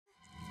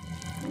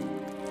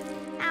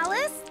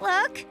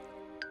Look.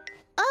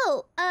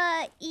 Oh,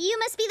 you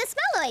must be the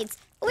Smelloids.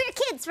 We're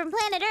kids from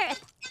planet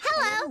Earth.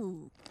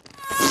 Hello.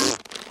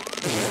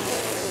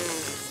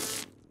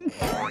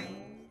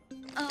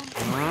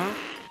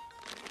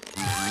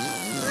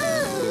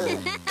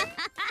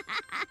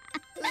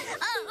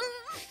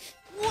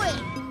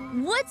 Wait,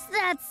 what's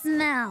that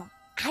smell?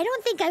 I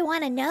don't think I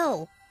want to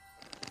know.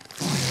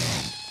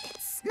 It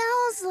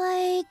smells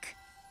like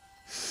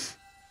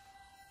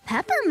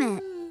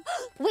peppermint.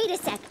 Wait a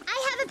sec.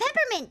 I have a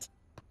peppermint.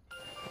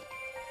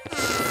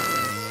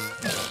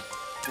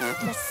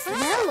 The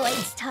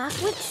Smelloids talk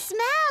with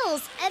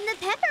smells, and the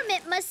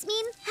peppermint must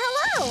mean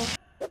hello.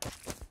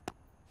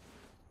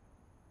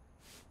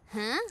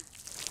 Huh?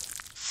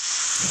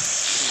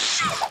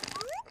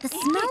 The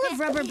smell of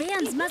rubber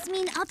bands must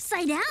mean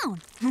upside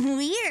down.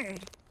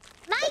 Weird.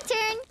 My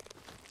turn.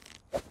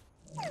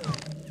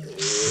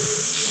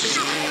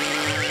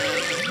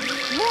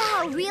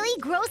 Wow, really?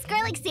 Gross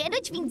garlic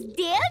sandwich means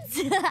dance?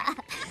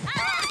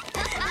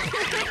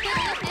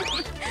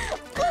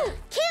 Ooh,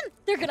 Kim,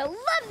 they're gonna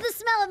love the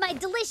smell of my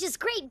delicious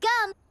grape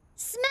gum.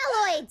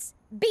 Smelloids,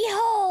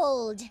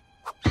 behold.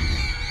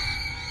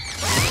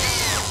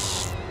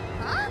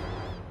 Huh?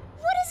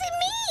 What does it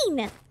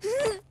mean?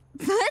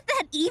 Put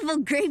that evil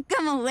grape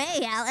gum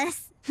away,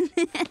 Alice.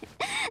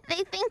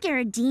 They think you're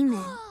a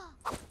demon.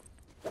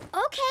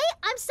 Okay,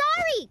 I'm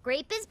sorry.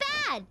 Grape is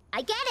bad.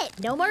 I get it.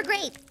 No more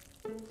grape.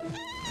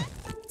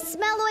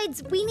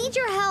 Smelloids, we need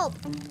your help.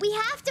 We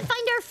have to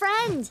find our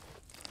friend.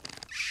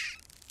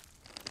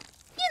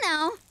 You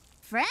know,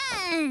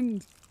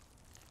 friend.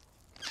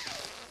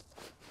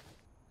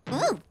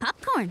 Ooh,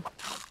 popcorn.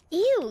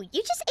 Ew,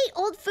 you just ate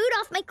old food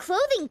off my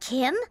clothing,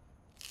 Kim.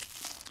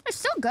 They're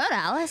so good,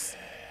 Alice.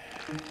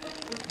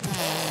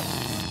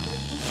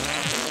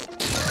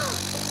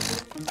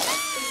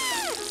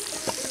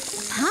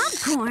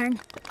 Popcorn?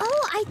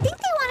 Oh, I think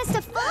they want us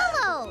to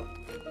follow.